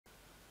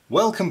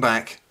Welcome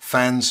back,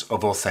 fans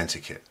of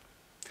AuthentiKit.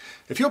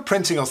 If you're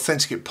printing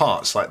AuthentiKit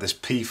parts like this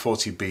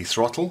P40B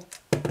throttle,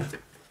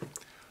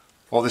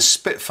 or this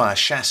Spitfire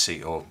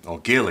chassis or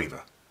gear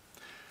lever,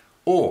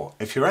 or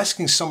if you're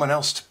asking someone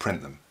else to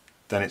print them,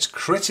 then it's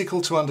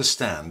critical to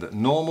understand that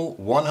normal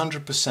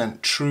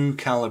 100% true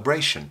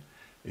calibration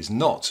is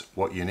not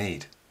what you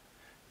need.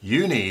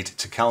 You need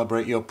to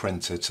calibrate your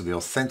printer to the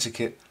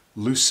AuthentiKit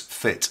loose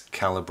fit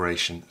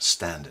calibration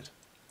standard.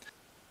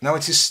 Now,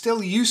 it is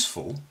still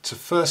useful to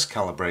first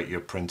calibrate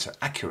your printer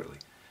accurately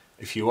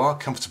if you are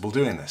comfortable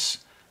doing this,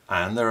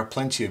 and there are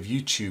plenty of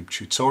YouTube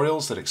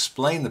tutorials that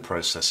explain the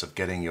process of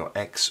getting your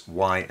X,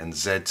 Y and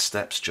Z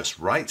steps just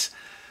right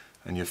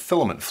and your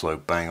filament flow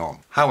bang on.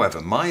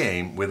 However, my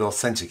aim with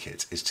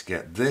AuthentiKit is to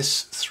get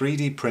this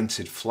 3D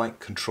printed flight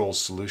control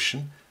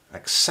solution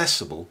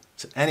accessible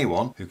to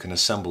anyone who can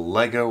assemble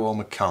Lego or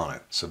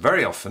Meccano. So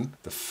very often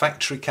the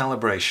factory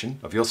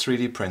calibration of your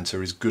 3D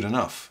printer is good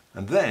enough,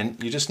 and then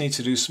you just need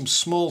to do some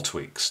small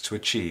tweaks to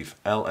achieve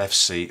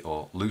LFC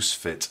or loose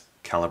fit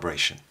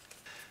calibration.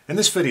 In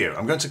this video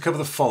I'm going to cover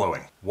the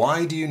following.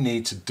 Why do you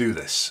need to do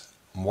this?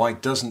 And why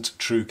doesn't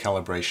true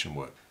calibration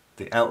work?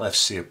 The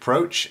LFC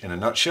approach in a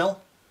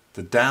nutshell,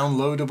 the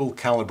downloadable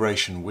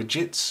calibration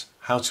widgets,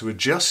 how to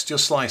adjust your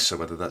slicer,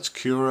 whether that's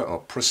Cura or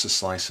Prusa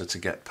slicer, to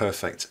get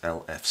perfect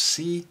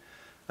LFC,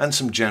 and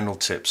some general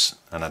tips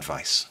and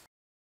advice.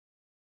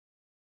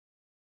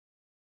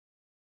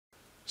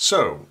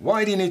 So,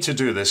 why do you need to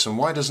do this, and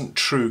why doesn't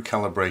true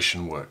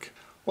calibration work?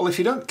 Well, if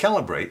you don't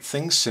calibrate,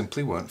 things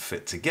simply won't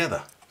fit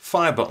together.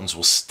 Fire buttons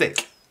will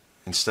stick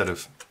instead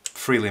of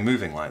freely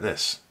moving like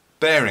this.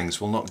 Bearings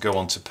will not go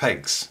onto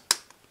pegs,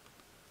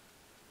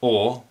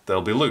 or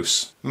they'll be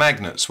loose.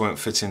 Magnets won't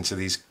fit into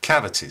these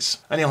cavities,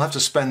 and you'll have to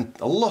spend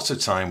a lot of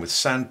time with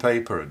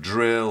sandpaper, a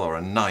drill or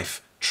a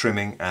knife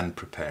trimming and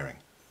preparing.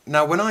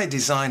 Now, when I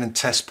design and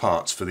test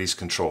parts for these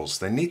controls,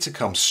 they need to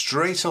come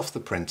straight off the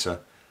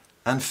printer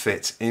and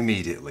fit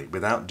immediately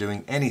without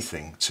doing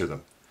anything to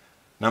them.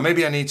 Now,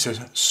 maybe I need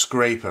to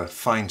scrape a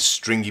fine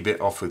stringy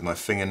bit off with my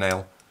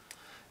fingernail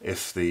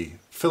if the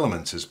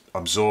filament has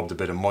absorbed a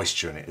bit of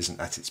moisture and it isn't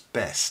at its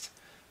best,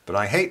 but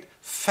I hate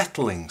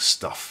fettling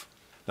stuff.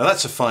 Now,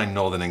 that's a fine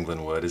Northern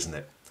England word, isn't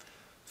it?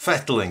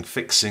 Fettling,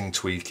 fixing,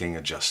 tweaking,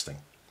 adjusting.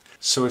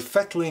 So if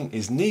fettling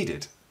is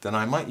needed, then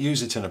I might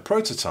use it in a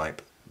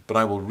prototype, but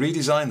I will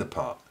redesign the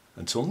part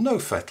until no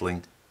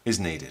fettling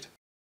is needed.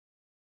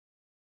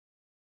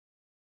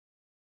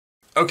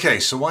 Okay,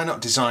 so why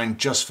not design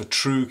just for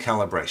true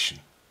calibration?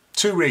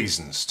 Two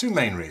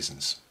main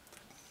reasons.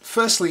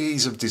 Firstly,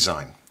 ease of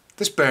design.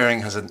 This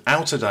bearing has an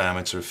outer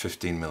diameter of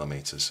 15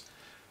 millimeters.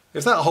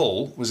 If that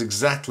hole was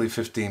exactly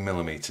 15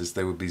 millimeters,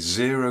 there would be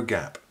zero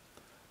gap.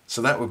 So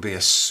that would be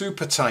a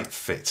super tight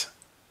fit.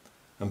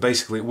 And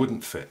basically it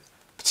wouldn't fit,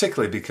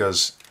 particularly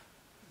because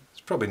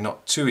it's probably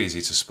not too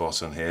easy to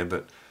spot on here,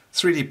 but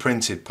 3D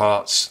printed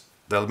parts,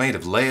 they're made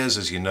of layers,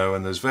 as you know,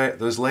 and those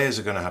layers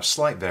are going to have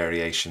slight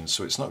variations,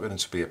 so it's not going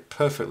to be a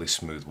perfectly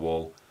smooth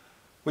wall,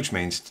 which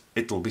means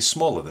it'll be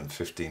smaller than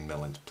 15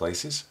 mm in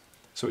places,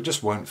 so it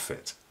just won't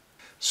fit.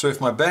 So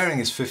if my bearing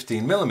is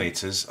 15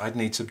 millimeters, I'd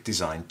need to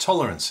design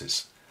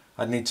tolerances.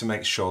 I'd need to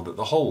make sure that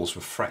the holes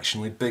were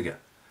fractionally bigger,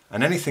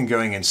 and anything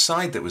going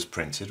inside that was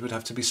printed would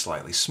have to be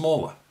slightly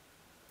smaller.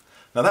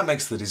 Now that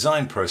makes the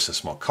design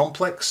process more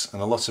complex, and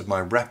a lot of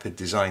my rapid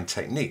design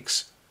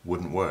techniques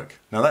wouldn't work.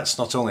 Now that's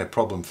not only a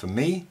problem for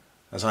me,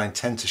 as I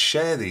intend to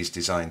share these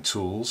design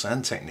tools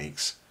and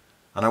techniques,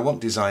 and I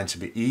want design to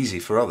be easy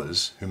for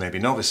others who may be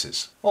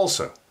novices.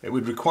 Also, it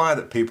would require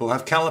that people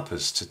have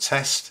calipers to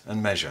test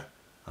and measure,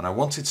 and I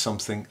wanted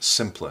something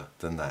simpler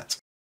than that.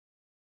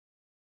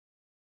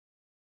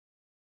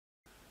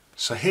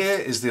 So here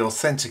is the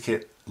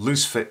AuthentiKit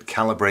loose fit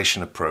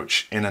calibration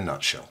approach in a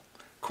nutshell.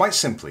 Quite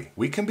simply,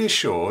 we can be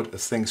assured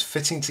of things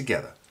fitting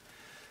together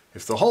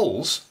if the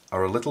holes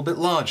are a little bit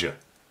larger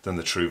than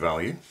the true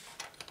value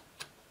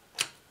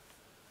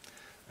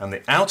and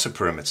the outer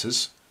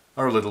perimeters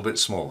are a little bit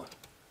smaller.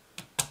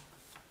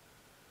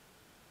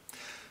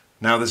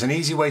 Now, there's an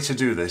easy way to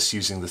do this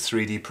using the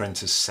 3D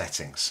printer's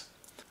settings.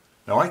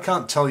 Now, I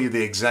can't tell you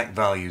the exact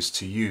values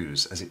to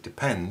use, as it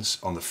depends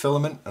on the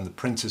filament and the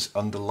printer's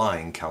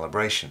underlying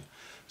calibration.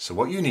 So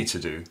what you need to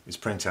do is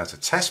print out a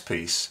test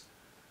piece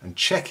and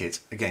check it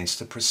against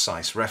a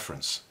precise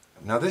reference.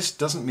 Now, this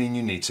doesn't mean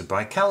you need to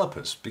buy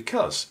calipers,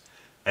 because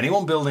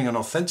anyone building an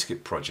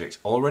AuthentiKit project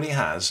already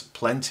has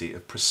plenty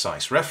of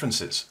precise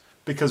references,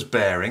 because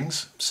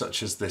bearings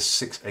such as this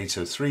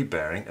 6803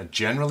 bearing are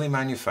generally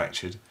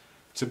manufactured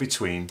to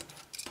between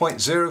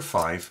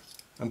 0.05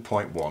 and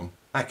 0.1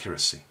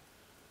 accuracy,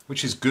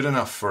 which is good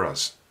enough for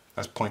us.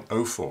 That's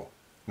 0.04.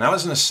 Now,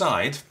 as an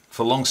aside,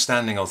 for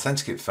long-standing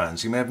AuthentiKit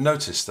fans, you may have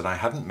noticed that I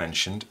haven't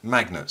mentioned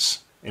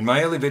magnets. In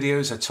my early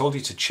videos I told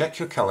you to check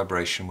your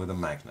calibration with a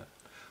magnet.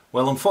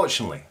 Well,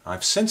 unfortunately,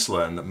 I've since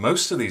learned that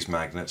most of these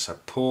magnets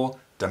have poor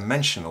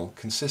dimensional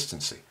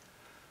consistency.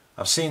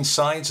 I've seen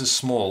sides as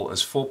small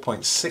as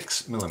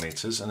 4.6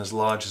 millimeters and as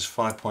large as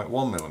 5.1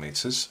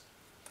 millimeters.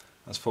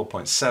 That's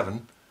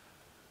 4.7.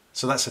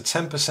 So that's a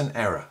 10%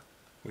 error,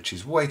 which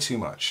is way too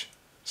much.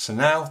 So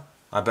now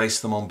I base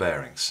them on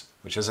bearings,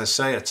 which as I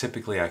say are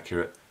typically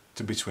accurate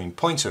to between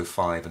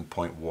 0.05 and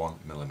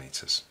 0.1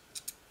 millimeters.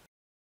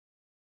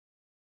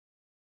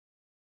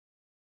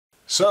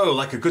 So,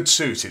 like a good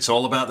suit, it's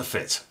all about the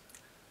fit.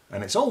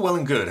 And it's all well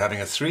and good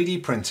having a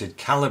 3D printed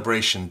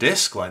calibration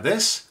disc like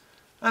this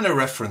and a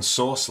reference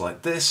source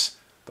like this,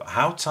 but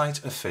how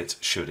tight a fit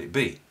should it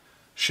be?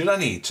 Should I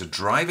need to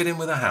drive it in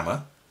with a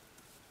hammer,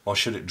 or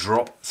should it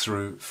drop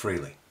through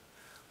freely?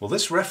 Well,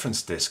 this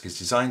reference disc is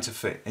designed to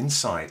fit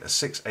inside a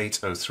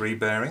 6803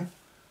 bearing,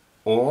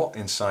 or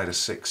inside a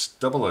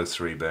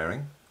 6003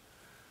 bearing,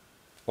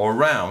 or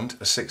around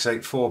a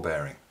 684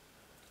 bearing.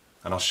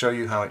 And I'll show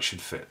you how it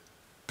should fit.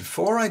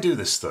 Before I do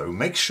this though,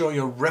 make sure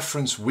your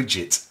reference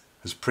widget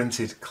has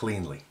printed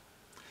cleanly.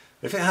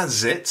 If it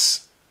has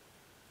zits,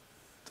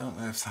 don't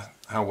know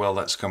how well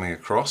that's coming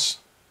across,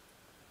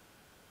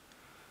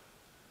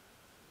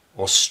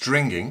 or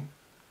stringing,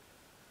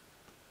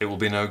 it will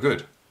be no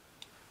good.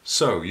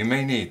 So you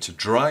may need to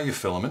dry your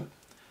filament,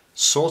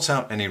 sort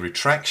out any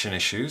retraction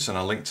issues, and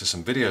I'll link to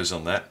some videos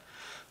on that,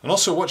 and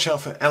also watch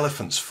out for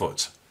elephant's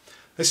foot.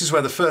 This is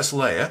where the first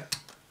layer,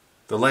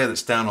 the layer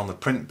that's down on the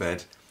print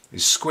bed,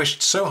 is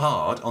squished so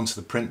hard onto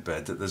the print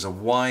bed that there's a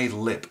wide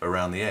lip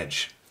around the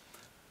edge.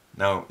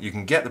 Now you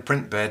can get the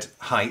print bed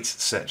height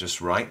set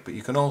just right, but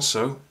you can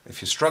also,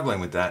 if you're struggling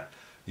with that,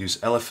 use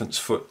elephant's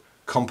foot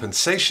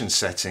compensation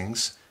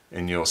settings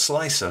in your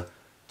slicer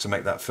to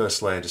make that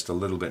first layer just a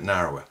little bit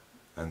narrower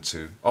and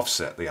to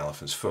offset the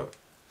elephant's foot.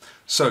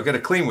 So get a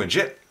clean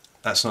widget.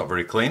 That's not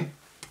very clean.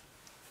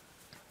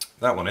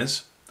 That one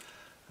is.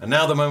 And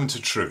now the moment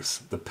of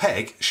truth. The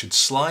peg should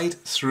slide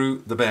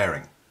through the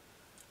bearing,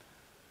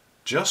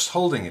 just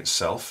holding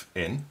itself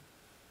in,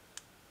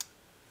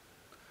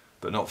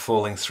 but not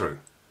falling through.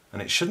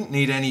 And it shouldn't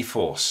need any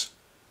force.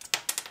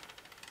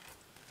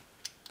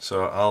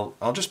 So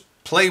I'll just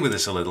play with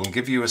this a little and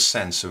give you a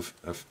sense of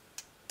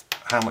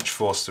how much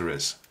force there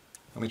is.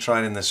 Let me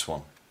try it in this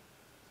one.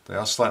 They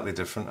are slightly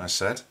different, I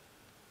said.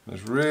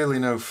 There's really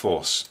no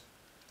force.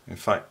 In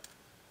fact,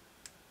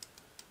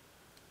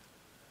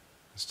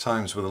 there's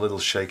times with a little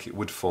shake it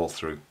would fall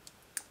through.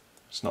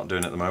 It's not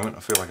doing it at the moment. I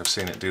feel like I've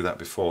seen it do that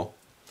before.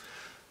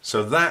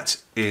 So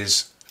that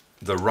is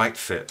the right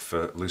fit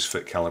for loose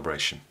fit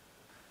calibration.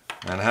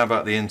 And how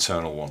about the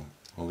internal one?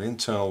 Well, the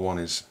internal one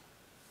is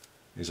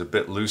a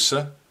bit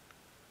looser.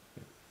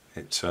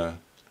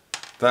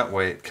 That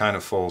way it kind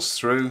of falls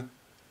through.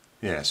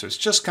 Yeah, so it's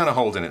just kind of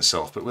holding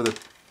itself, but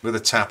with a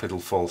tap it'll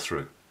fall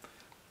through.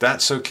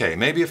 That's okay.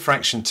 Maybe a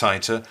fraction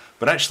tighter,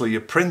 but actually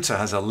your printer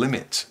has a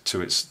limit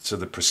to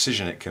the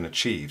precision it can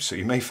achieve. So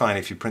you may find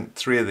if you print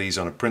 3 of these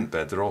on a print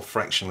bed, they're all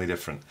fractionally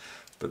different.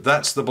 But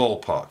that's the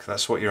ballpark.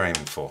 That's what you're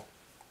aiming for.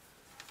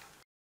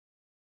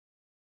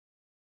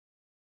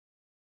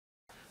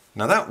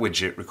 Now that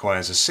widget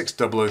requires a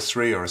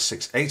 6003 or a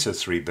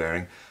 6803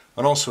 bearing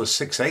and also a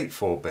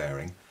 684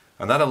 bearing,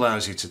 and that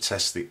allows you to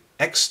test the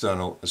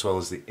external as well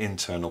as the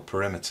internal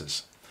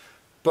perimeters.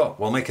 But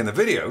while making the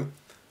video,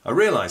 I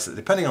realized that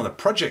depending on the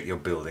project you're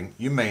building,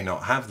 you may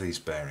not have these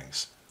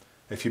bearings.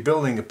 If you're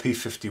building a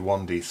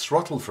P51D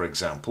throttle, for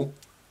example,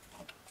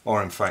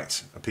 or in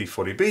fact a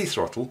P40B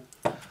throttle,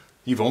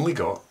 you've only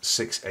got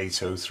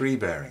 6803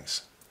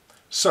 bearings.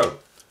 So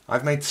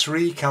I've made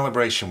 3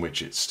 calibration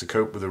widgets to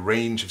cope with a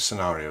range of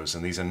scenarios,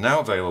 and these are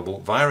now available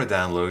via a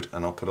download,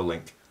 and I'll put a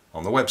link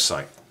on the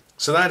website.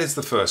 So that is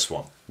the first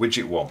one,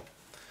 widget 1.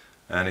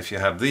 And if you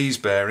have these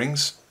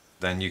bearings,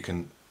 then you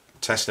can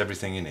test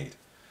everything you need.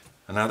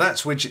 And now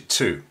that's widget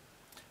 2.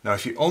 Now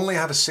if you only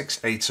have a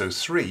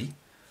 6803,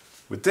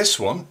 with this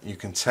one you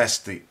can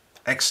test the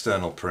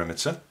external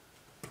perimeter,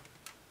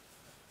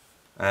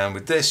 and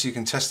with this you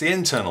can test the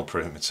internal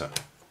perimeter.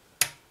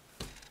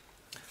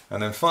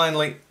 And then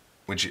finally,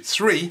 widget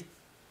 3,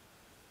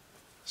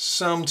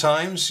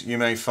 sometimes you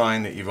may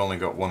find that you've only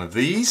got one of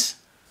these,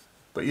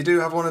 but you do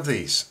have one of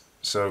these.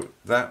 So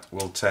that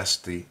will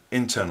test the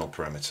internal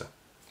perimeter,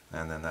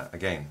 and then that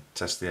again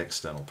tests the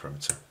external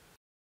perimeter.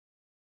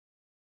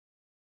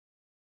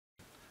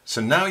 So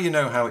now you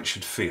know how it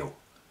should feel,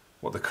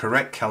 what the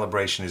correct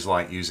calibration is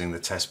like using the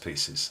test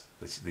pieces,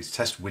 these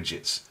test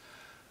widgets.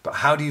 But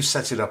how do you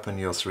set it up in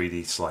your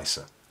 3D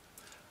slicer?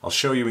 I'll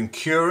show you in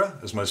Cura,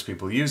 as most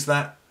people use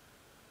that,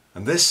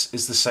 and this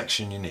is the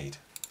section you need.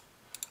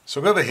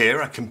 So over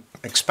here I can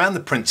expand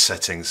the print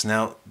settings.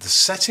 Now the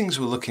settings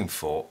we're looking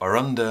for are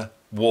under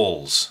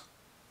walls.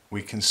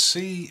 We can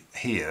see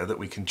here that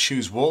we can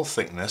choose wall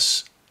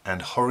thickness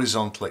and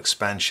horizontal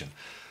expansion,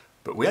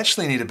 but we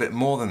actually need a bit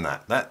more than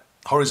that. That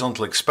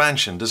horizontal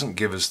expansion doesn't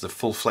give us the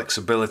full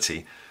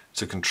flexibility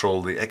to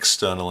control the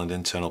external and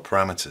internal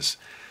parameters.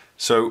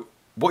 So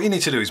what you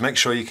need to do is make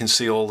sure you can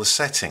see all the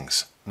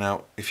settings.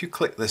 Now if you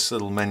click this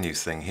little menu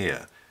thing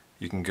here,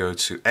 you can go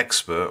to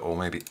Expert or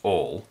maybe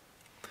All,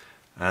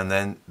 and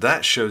then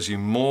that shows you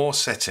more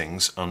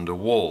settings under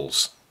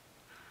walls.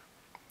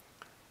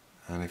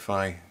 And if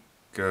I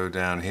go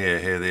down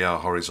here they are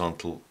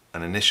horizontal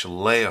and initial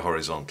layer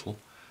horizontal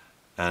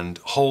and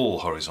whole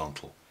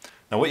horizontal.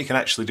 Now what you can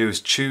actually do is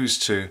choose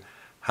to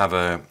have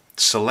a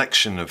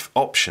selection of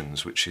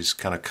options which is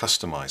kind of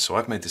customized. So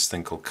I've made this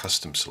thing called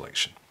custom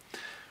selection,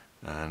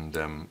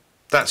 and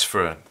that's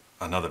for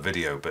another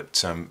video,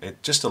 but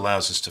it just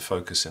allows us to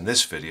focus in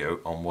this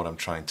video on what I'm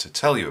trying to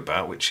tell you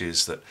about, which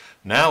is that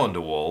now under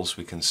walls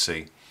we can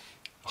see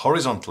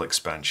horizontal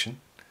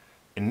expansion,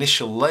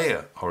 initial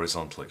layer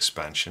horizontal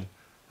expansion,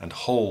 and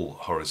whole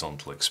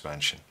horizontal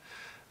expansion.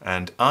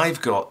 And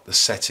I've got the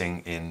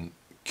setting in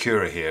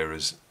Cura here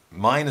as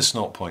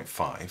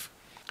 -0.5.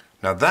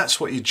 Now that's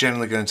what you're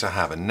generally going to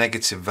have, a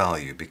negative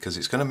value, because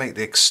it's going to make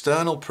the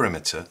external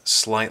perimeter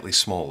slightly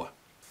smaller.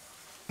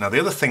 Now the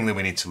other thing that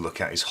we need to look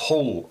at is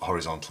whole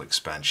horizontal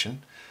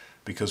expansion,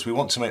 because we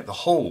want to make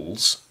the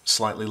holes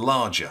slightly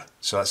larger,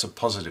 so that's a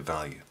positive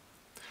value.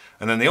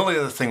 And then the only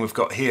other thing we've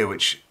got here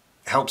which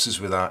helps us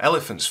with our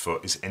elephant's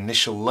foot is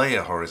initial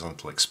layer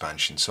horizontal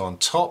expansion. So on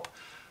top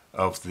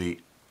of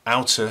the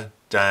outer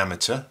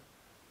diameter,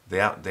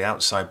 the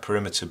outside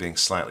perimeter being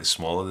slightly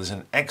smaller, there's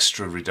an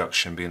extra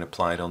reduction being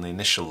applied on the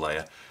initial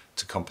layer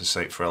to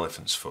compensate for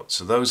elephant's foot.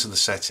 So those are the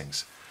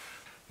settings.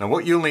 Now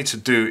what you'll need to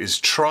do is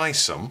try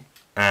some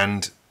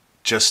and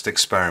just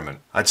experiment.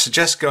 I'd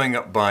suggest going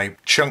up by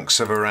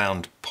chunks of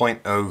around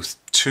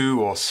 0.02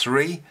 or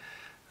 3,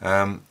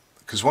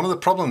 because one of the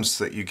problems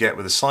that you get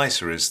with a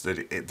slicer is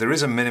that there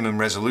is a minimum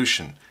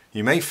resolution.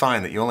 You may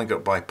find that you only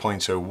got by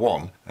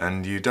 0.01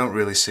 and you don't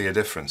really see a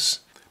difference,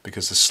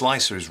 because the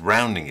slicer is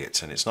rounding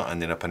it and it's not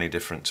ending up any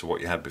different to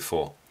what you had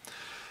before.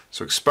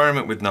 So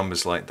experiment with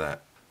numbers like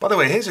that. By the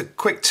way, here's a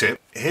quick tip.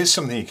 Here's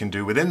something you can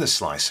do within the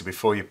slicer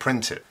before you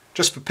print it,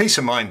 just for peace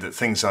of mind that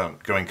things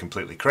aren't going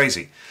completely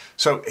crazy.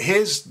 So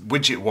here's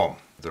widget 1,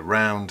 the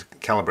round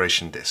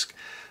calibration disc.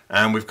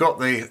 And we've got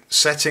the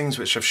settings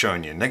which I've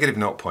shown you,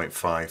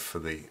 -0.5 for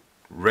the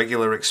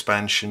regular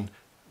expansion,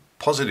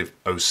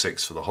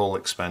 +0.06 for the whole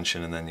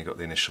expansion, and then you've got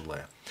the initial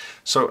layer.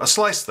 So I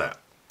sliced that,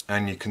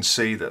 and you can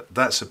see that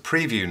that's a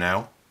preview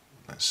now.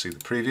 Let's see the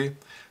preview.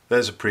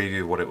 There's a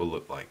preview of what it will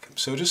look like.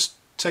 So just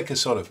take a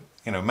sort of,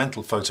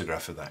 mental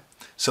photograph of that.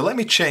 So let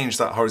me change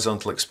that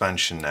horizontal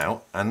expansion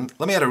now, and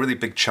let me add a really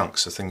big chunk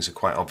so things are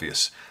quite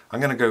obvious. I'm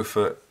going to go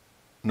for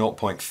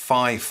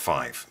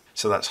 0.55.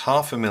 So that's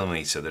 0.5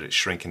 millimeter that it's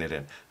shrinking it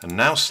in. And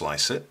now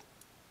slice it.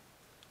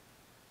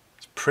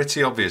 It's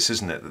pretty obvious,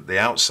 isn't it, that the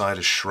outside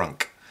has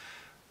shrunk.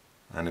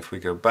 And if we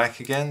go back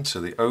again to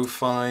the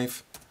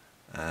 0.5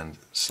 and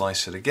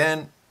slice it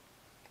again,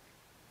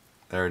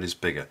 there it is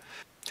bigger.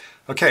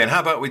 Okay, and how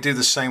about we do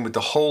the same with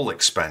the whole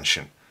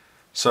expansion?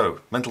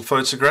 So, mental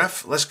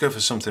photograph, let's go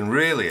for something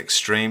really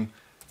extreme.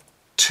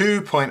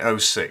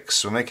 2.06,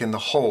 so we're making the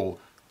whole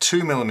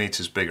 2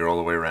 millimeters bigger all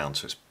the way around,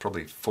 so it's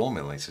probably 4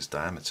 millimeters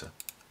diameter.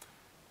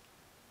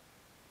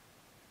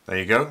 There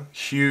you go,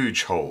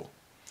 huge hole.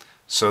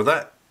 So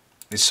that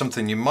is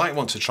something you might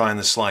want to try in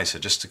the slicer,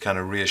 just to kind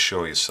of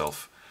reassure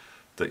yourself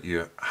that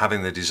you're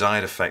having the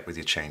desired effect with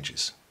your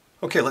changes.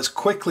 Okay, let's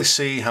quickly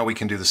see how we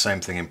can do the same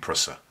thing in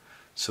Prusa.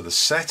 So the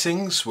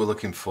settings we're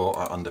looking for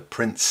are under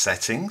Print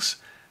Settings,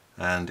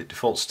 and it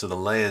defaults to the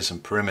Layers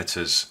and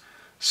Perimeters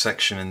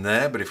section in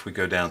there, but if we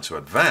go down to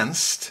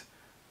Advanced,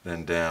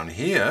 then down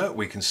here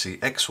we can see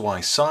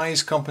XY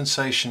size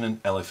compensation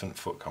and elephant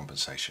foot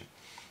compensation.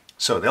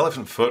 So the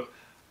elephant foot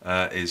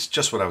is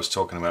just what I was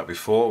talking about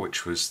before,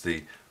 which was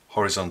the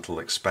horizontal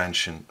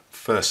expansion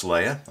first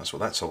layer. That's what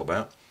that's all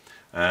about.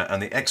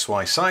 And the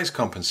XY size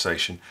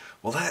compensation,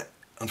 well, that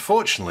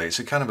unfortunately it's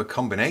a kind of a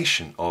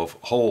combination of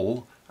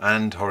whole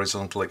and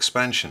horizontal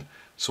expansion.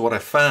 So what I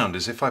found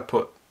is if I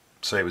put,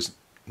 say it was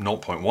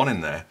 0.1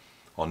 in there,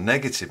 or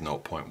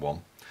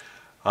 -0.1,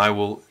 I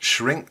will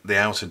shrink the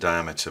outer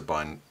diameter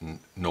by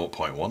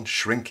 0.1,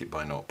 shrink it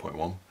by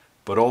 0.1,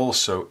 but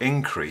also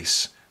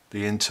increase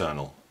the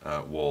internal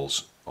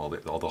walls or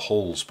the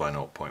holes by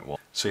 0.1.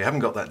 So you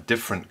haven't got that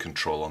different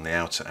control on the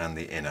outer and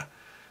the inner.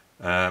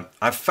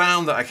 I've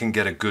found that I can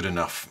get a good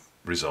enough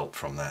result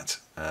from that.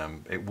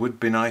 It would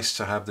be nice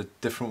to have the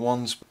different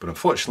ones, but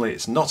unfortunately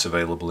it's not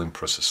available in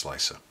Prusa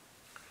Slicer.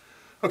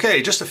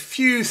 Okay, just a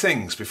few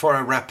things before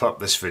I wrap up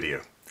this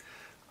video.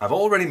 I've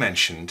already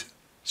mentioned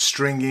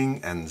stringing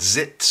and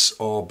zits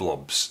or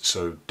blobs,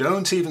 so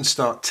don't even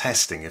start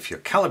testing if your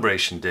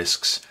calibration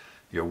discs,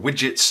 your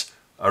widgets,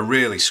 are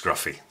really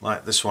scruffy,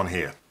 like this one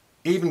here.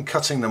 Even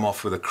cutting them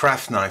off with a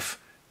craft knife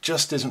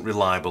just isn't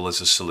reliable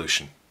as a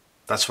solution.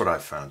 That's what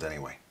I've found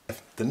anyway.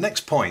 The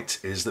next point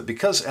is that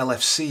because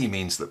LFC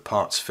means that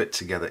parts fit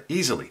together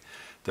easily,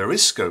 there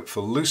is scope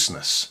for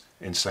looseness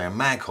in, say, a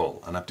mag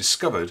hole, and I've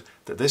discovered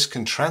that this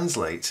can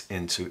translate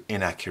into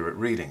inaccurate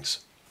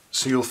readings.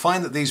 So you'll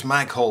find that these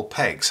mag hole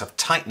pegs have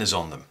tighteners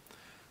on them.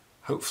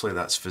 Hopefully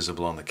that's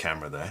visible on the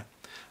camera there.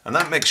 And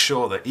that makes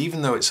sure that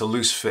even though it's a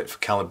loose fit for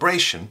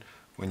calibration,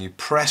 when you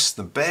press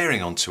the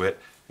bearing onto it,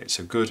 it's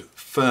a good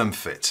firm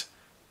fit,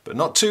 but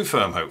not too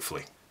firm,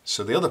 hopefully.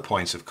 So the other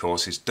point, of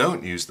course, is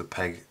don't use the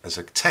peg as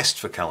a test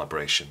for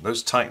calibration.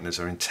 Those tighteners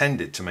are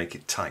intended to make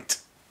it tight.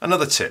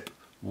 Another tip,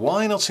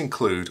 why not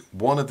include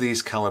one of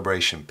these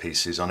calibration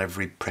pieces on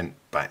every print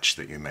batch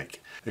that you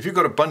make? If you've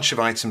got a bunch of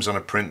items on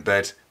a print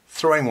bed,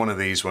 Throwing one of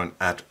these won't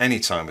add any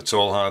time at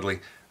all hardly,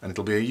 and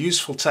it'll be a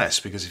useful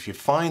test because if you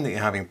find that you're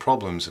having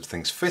problems of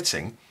things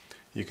fitting,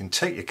 you can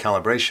take your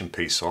calibration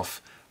piece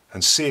off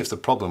and see if the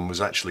problem was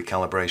actually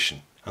calibration.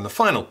 And the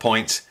final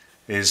point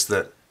is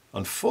that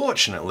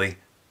unfortunately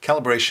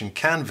calibration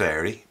can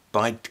vary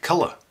by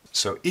colour.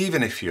 So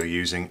even if you're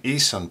using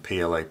eSun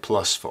PLA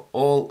Plus for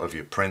all of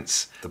your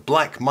prints, the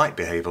black might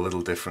behave a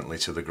little differently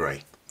to the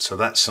grey. So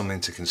that's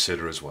something to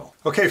consider as well.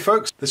 Okay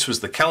folks, this was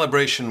the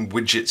calibration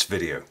widgets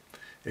video.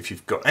 If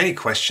you've got any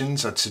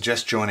questions, I'd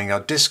suggest joining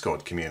our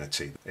Discord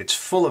community. It's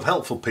full of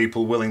helpful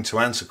people willing to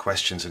answer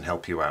questions and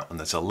help you out, and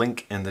there's a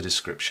link in the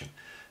description.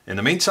 In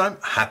the meantime,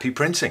 happy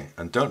printing,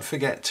 and don't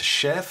forget to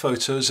share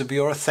photos of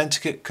your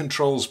AuthentiKit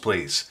controls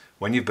please,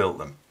 when you've built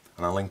them,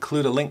 and I'll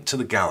include a link to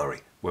the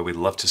gallery where we'd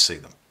love to see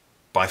them.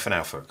 Bye for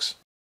now folks.